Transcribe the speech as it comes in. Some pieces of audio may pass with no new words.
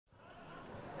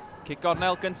Cig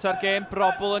gornel gynta'r gêm,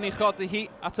 Brobl yn ei chodi hi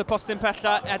at y postyn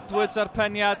pella, Edwards ar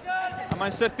peniad. A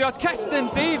mae'n syrthio at Cestyn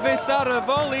Davies ar y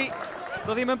foli.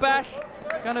 Doedd ddim yn bell,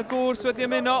 gan y gwrs wedi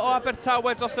ymuno o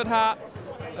Abertawe dros yr ha.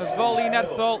 Y foli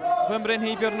nerthol, fymryn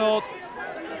heibio'r nod.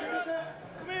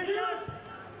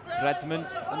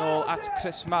 Redmond yn ôl at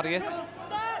Chris Marriott.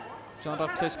 John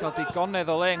Routledge cael digonedd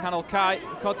o le yng nghanol cae.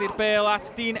 Codi'r bêl at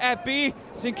Dean Ebi,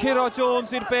 sy'n curo Jones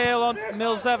i'r bêl, ond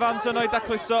Mills Evans yn o'i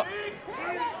dacluso.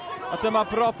 A dyma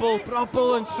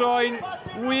Brobl yn troi'n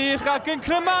wych ac yn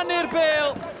crymanu'r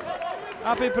bêl.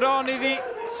 A bu bron iddi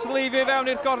sleifio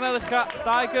fewn i'r gornel ucha.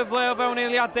 2 gyfle o fewn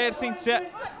eiliadau i'r Seintiau.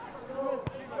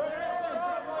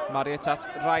 Marriott at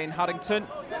Ryan Harrington.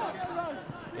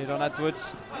 Iron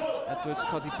Edwards. Edwards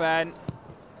codi ben.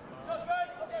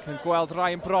 Yn gweld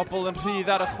Ryan Brobl yn rhydd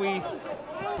ar y chwith.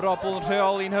 Brobl yn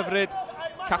rheoli'n hyfryd.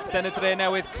 Capten y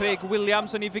Drenewydd, Craig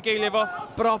Williams yn ei fugeilio fo.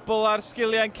 Brobl ar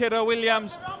sgiliau'n curo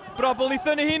Williams. Brobl i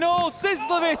thynnu hi'n ôl.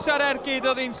 Sislovic ar ergyd,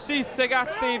 oedd hi'n syth teg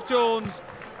at Dave Jones.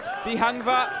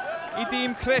 Dihangfa i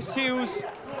dîm Chris Hughes.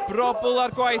 Brobl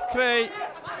ar gwaith creu.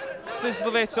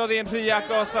 Sislovic oedd hi'n rhy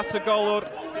agos at y golwr.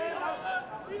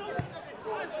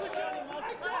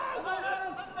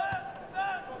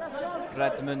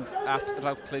 Redmond at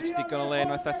Routledge, digon o le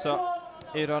unwaith eto.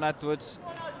 Iron Edwards.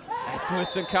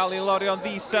 Edwards yn cael ei lorio'n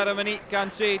ddi-seremoni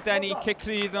gan Jay Denny. Cic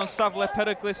rydd mewn safle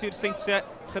peryglus i'r Seintiau.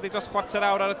 Chydig dros 4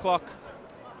 awr ar y cloc.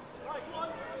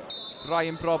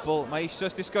 Ryan Brobl, mae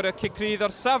eisiau disgorio cic rydd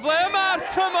o'r safle yma'r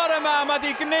tymor yma. Mae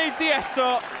di gwneud di eto.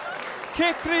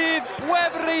 Cic rydd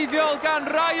wefreiddiol gan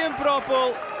Ryan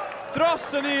Brobl. Dros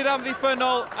y mur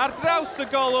amddiffynol, ar draws y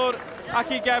golwr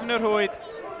ac i gefn y rhwyd.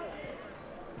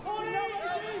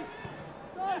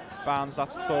 Barnes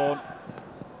at Thorne.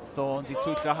 Thorne di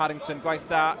twyllo Harrington, gwaith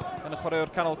da yn y chwaraewr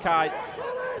canol cae.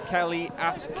 Kelly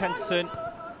at Kenton.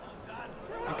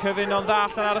 Yn cyfuno'n dda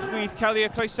allan ar y chwith. Kelly y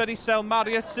croesod isel,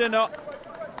 Marriott yno.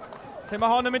 Lle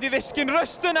mae hon yn mynd i ddisgyn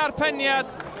Ruston ar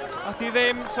peniad. Nath i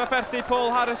ddim trafferthu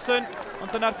Paul Harrison,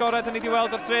 ond dyna'r gored yn ei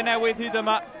weld o'r Drenewydd hyd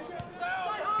yma.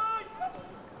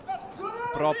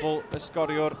 Brobl y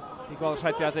sgoriwr, i gweld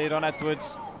rhediad Iron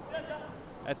Edwards.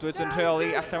 Edwards yn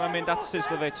rheoli, allan mae'n mynd at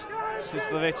Sislovic.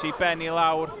 Sislovic i ben i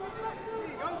lawr.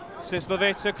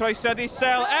 Sislovic y croesad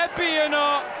isel, Ebi yno!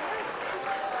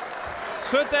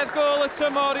 3edd gol y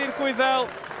tymor i'r Gwyddel.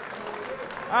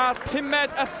 A'r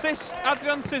 5ed assist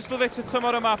Adrian Sislovic y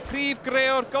tymor yma. Prif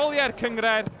greo'r goliau'r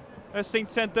Cyngred, y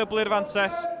Seintiau'n dyblu'r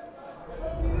fantes.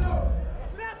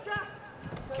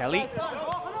 Kelly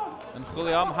yn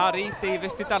chwilio am Harry,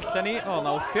 Davies di darllen ni. O,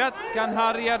 na wthiad gan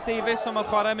Harry ar Davies, ond mae'r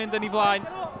chwarae mynd yn ei flaen.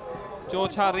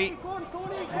 George Harry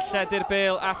yn lledu'r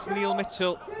bêl at Neil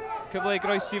Mitchell. Cyfle i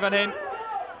groesi fan hyn.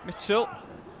 Mitchell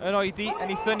yn oedi,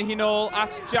 yn ei thynnu hi'n ôl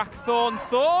at Jack Thorne.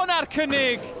 Thorne ar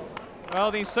cynnig!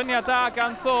 Wel, ddi'n syniad da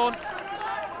gan Thorne.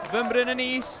 Fymryn yn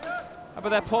is, a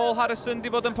bydde Paul Harrison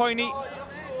di bod yn poeni.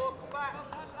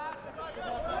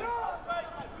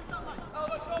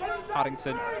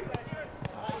 Harrington.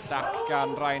 Llac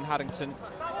gan Ryan Harrington.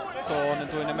 Thorne yn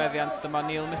dwy'n y meddiant, dyma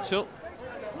Neil Mitchell.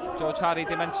 George Harry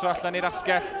di mentro allan i'r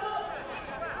asgell.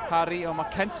 Harry, o mae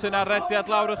Kenton ar rediad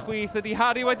lawr y chwith. Ydy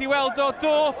Harry wedi weld o,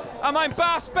 do, a mae'n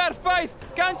bas berffaith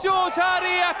gan George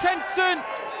Harry a Kenton.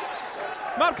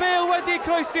 Mae'r bêl wedi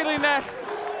croesi'r linell.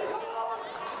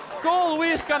 Gol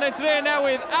wych gan y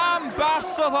Drenewydd, am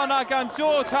bas oedd honna gan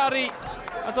George Harry.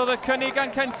 A doedd y cynnig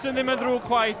gan Kenton ddim yn ddrwg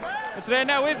chwaith. Y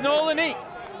Drenewydd nôl yn ni.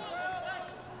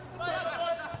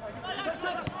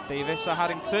 Davies a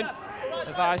Harrington.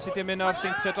 Y ddau sydd wedi ymuno o'r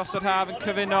Seintiau dros yr haf yn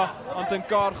cyfuno, ond yn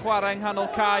gor chwarae yng nghanol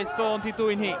cae. Thorne di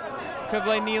dwy'n hi.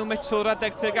 Cyfle Neil Mitchell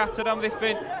rhedeg tuag at yr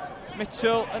amddiffyn.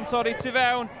 Mitchell yn torri tu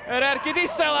fewn. Yr ergyd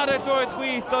isel ar y droed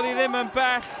chwith, doedd hi ddim yn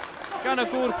bell gan y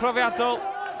gŵr profiadol.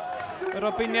 Y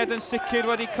Robiniad yn sicr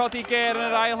wedi codi ger yn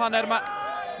yr ail hanner.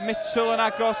 Mae Mitchell yn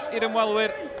agos i'r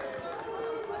ymwelwyr.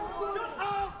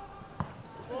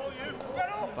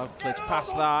 Routledge pas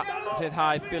dda,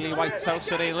 rhyddhau Billy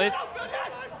Whitehouse yr eilydd.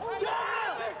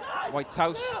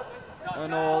 Whitehouse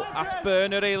yn ôl at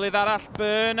Byrne yr eilydd arall.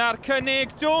 Byrne ar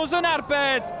cynnig, Jones yn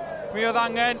arbed. Mi oedd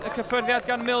angen y cyffyrddiad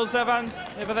gan Mills Evans,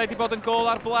 neu byddai wedi bod yn gol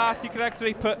ar blat i Greg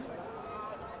Draper.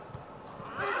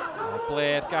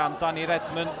 Blair gan Danny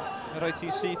Redmond, yn rhoi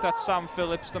ti syth at Sam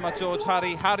Phillips, dyma George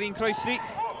Harry. Harry'n croesi.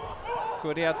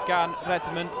 Gwiriad gan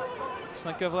Redmond. Os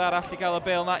yna gyfle arall i gael y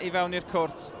bêl na i fewn i'r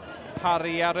cwrt.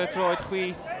 Harry ar y droed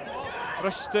chwith.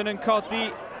 Ruston yn codi.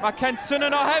 Mae Kenton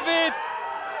yno hefyd.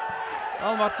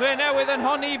 Wel, mae'r Drenewydd yn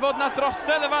honni fod na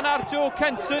drosedd y fan ar Joe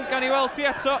Kenton, gan i weld ti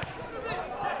eto.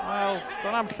 Wel,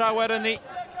 do'n am llawer yn ni.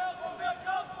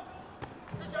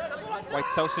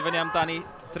 Whitehouse i fyny amdani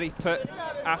Draper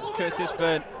at Curtis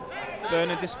Byrne.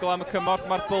 Byrne yn disgwyl am y cymorth,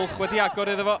 mae'r bwlch wedi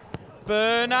agor iddo fo.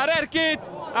 Byrne ar ergyd,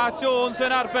 a Jones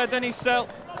yn arbed yn isel.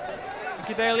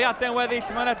 Gyda eiliadau'n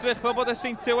weddill, mae'n edrych fel bod y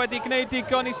Seintiau wedi gwneud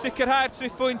digon i sicrhau'r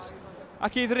 3 pwynt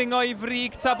ac i ddringo i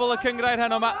frig tabl y cyngrair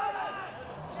heno yma.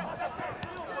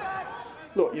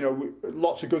 Look,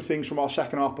 lots of good things from our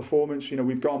second half performance.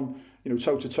 We've gone,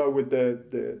 toe to toe with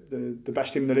the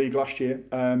best team in the league last year,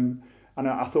 and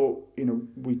I thought,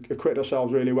 we acquitted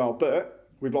ourselves really well. But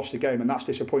we've lost the game, and that's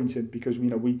disappointing because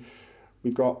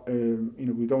we've got,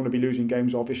 we don't want to be losing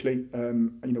games, obviously.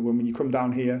 When you come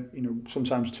down here,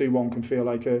 sometimes 2-1 can feel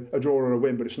like a draw or a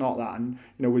win, but it's not that. And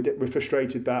we're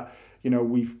frustrated that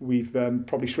we've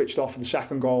probably switched off for the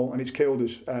second goal and it's killed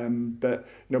us. But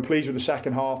pleased with the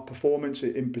second half performance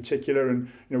in particular, and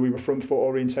we were front foot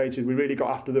orientated. We really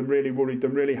got after them, really worried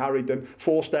them, really harried them,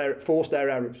 forced their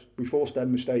errors. We forced their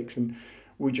mistakes, and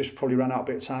we just probably ran out a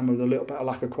bit of time with a little bit of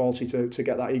lack of quality to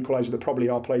get that equaliser that probably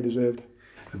our play deserved.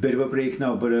 A bit of a break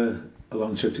now, but a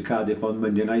long trip to Cardiff on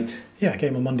Monday night. Yeah,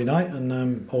 game on Monday night,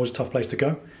 and always a tough place to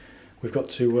go. We've got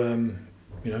to,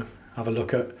 have a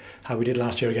look at how we did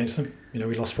last year against them.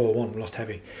 We lost 4-1, we lost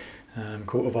heavy.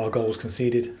 Quarter of our goals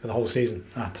conceded for the whole season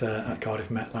at Cardiff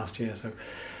Met last year. So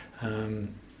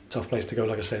tough place to go.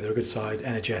 Like I say, they're a good side,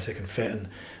 energetic and fit,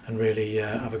 and really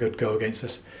have a good go against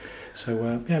us.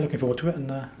 So yeah, looking forward to it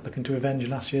and looking to avenge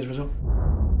last year's result.